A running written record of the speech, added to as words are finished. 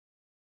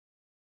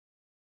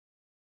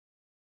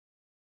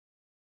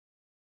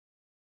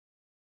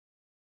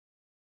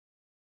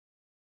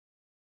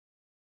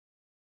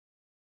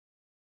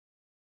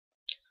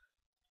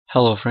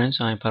Hello friends,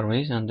 I'm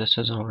Parvez and this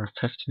is our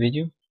fifth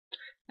video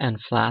in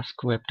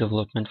Flask web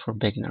development for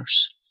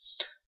beginners.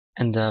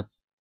 In the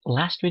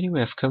last video we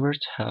have covered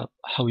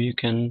how you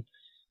can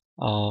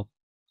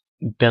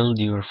build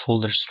your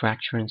folder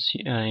structure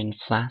in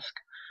Flask,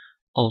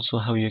 also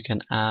how you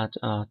can add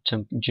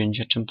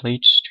Jinja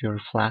templates to your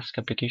Flask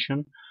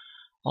application,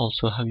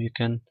 also how you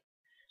can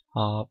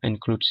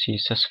include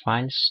CSS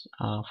files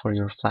for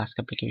your Flask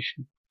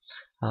application.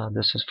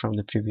 This is from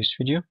the previous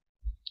video.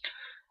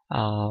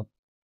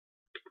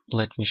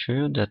 Let me show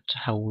you that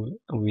how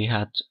we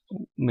had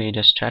made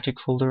a static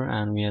folder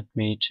and we had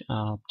made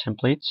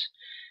templates.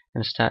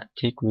 In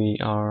static we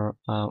are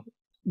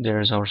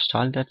there is our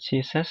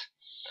style.css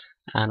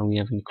and we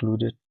have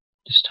included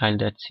the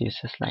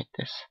style.css like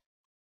this.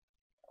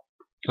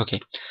 Okay,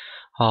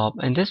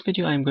 in this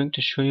video I'm going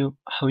to show you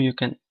how you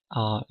can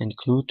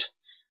include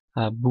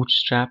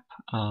Bootstrap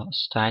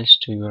styles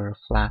to your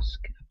Flask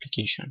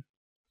application.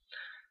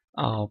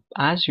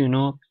 As you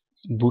know,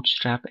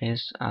 Bootstrap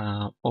is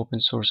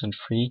open source and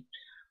free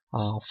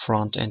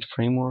front-end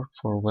framework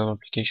for web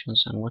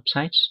applications and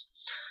websites.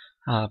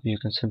 You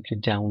can simply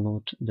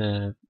download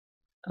the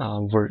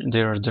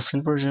there are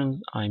different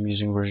versions. I'm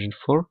using version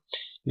 4.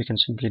 You can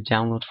simply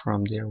download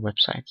from their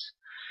websites.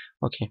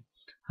 Okay,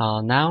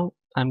 now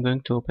I'm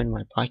going to open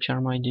my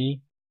PyCharm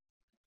IDE,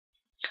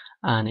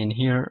 and in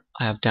here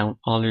I have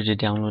already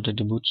downloaded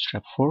the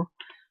Bootstrap 4.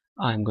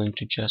 I'm going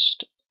to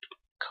just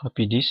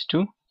copy these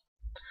two.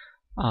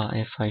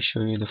 If I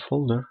show you the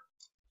folder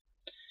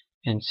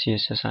in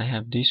CSS, I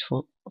have these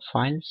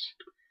files,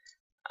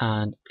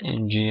 and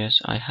in JS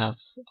I have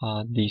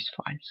these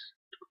files.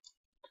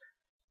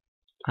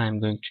 I'm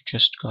going to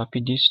just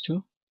copy these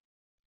two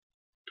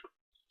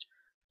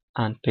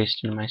and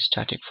paste in my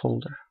static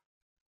folder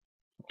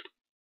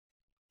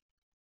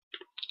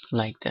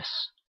like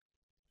this.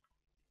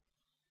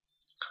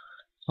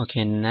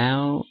 Okay,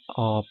 now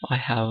I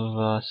have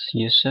a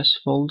CSS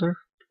folder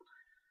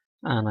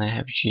and I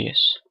have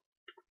JS.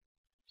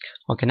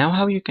 Okay, now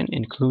how you can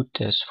include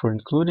this? For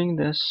including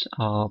this,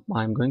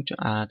 I'm going to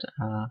add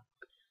a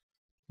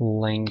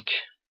link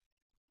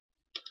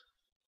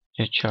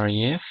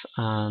href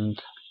and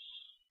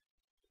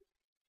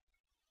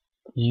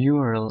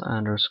URL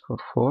underscore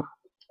 4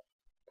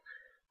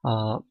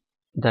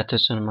 that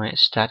is in my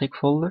static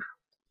folder,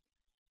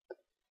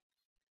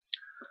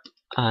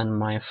 and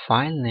my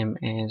file name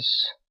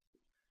is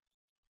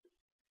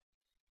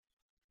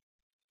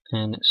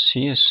in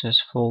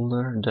CSS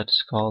folder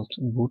that's called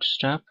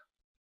Bootstrap.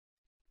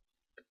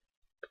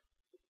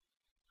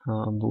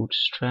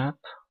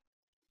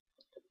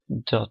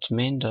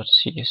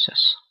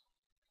 Bootstrap.main.css.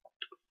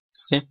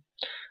 Okay,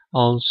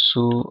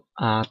 also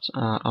add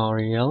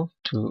rel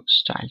to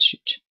style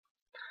sheet.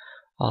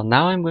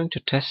 Now I'm going to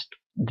test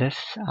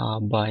this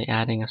by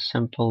adding a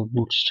simple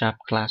Bootstrap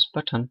class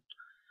button,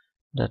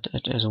 that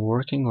it is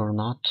working or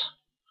not.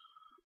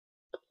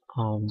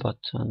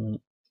 Button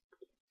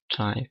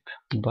type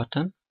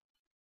button,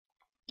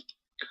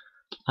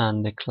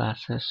 and the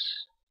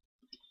classes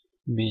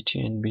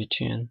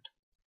btn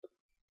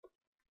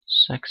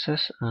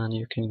success, and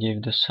you can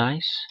give the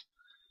size.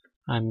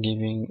 I'm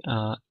giving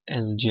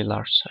LG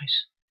large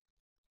size.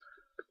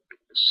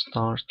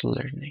 Start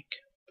learning.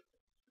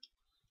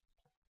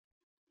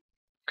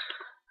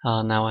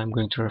 Now I'm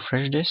going to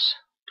refresh this.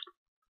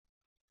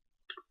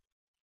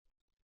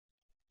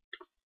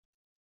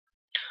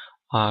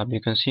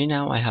 You can see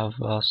now I have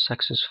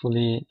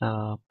successfully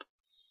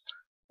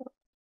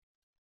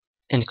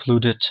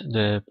included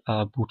the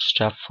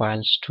Bootstrap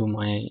files to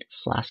my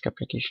Flask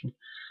application.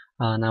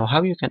 Now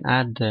how you can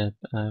add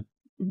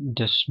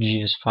this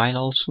GS file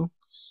also.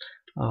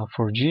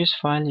 For GS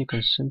file you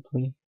can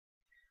simply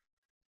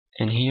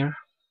in here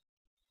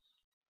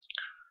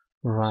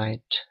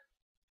write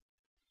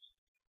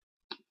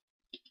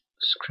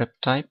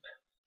script type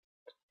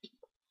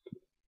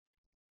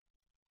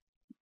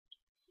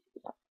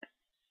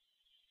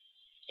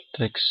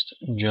text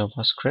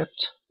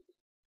JavaScript,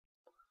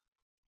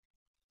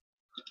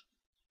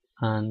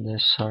 and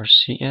this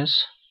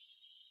RCS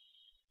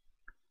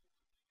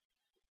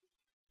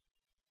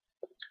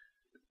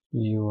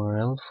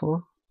URL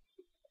 4,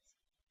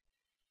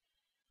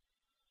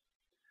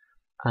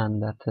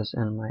 and that is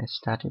in my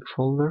static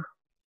folder,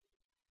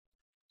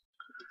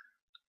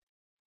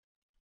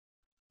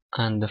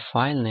 and the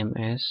file name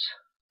is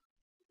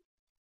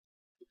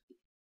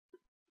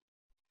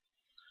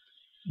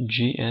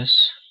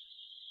gs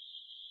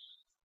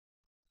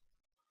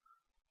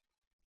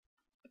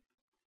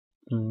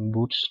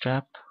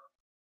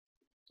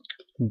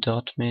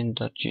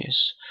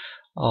bootstrap.main.js.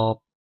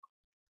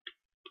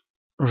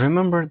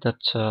 Remember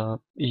that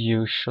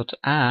you should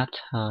add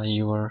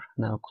your,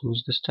 now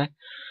close this tag,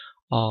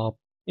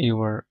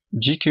 your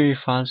jQuery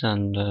files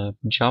and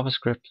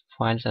JavaScript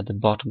files at the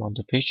bottom of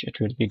the page. It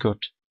will be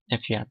good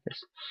if you add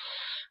this.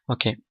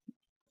 Okay,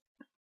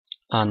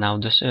 now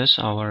this is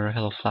our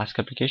Hello Flask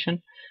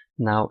application.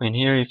 Now in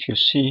here, if you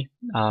see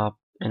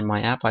in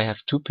my app I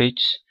have two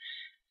pages,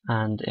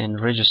 and in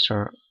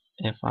register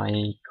if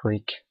I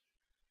click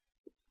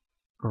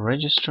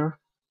register,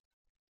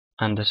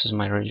 and this is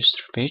my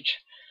register page,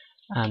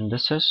 and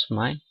this is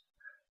my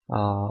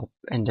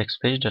index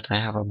page that I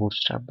have a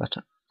Bootstrap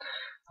button.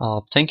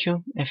 Thank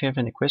you. If you have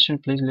any question,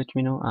 please let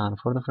me know, and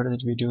for the further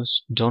videos,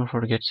 don't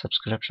forget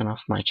subscription of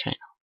my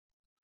channel.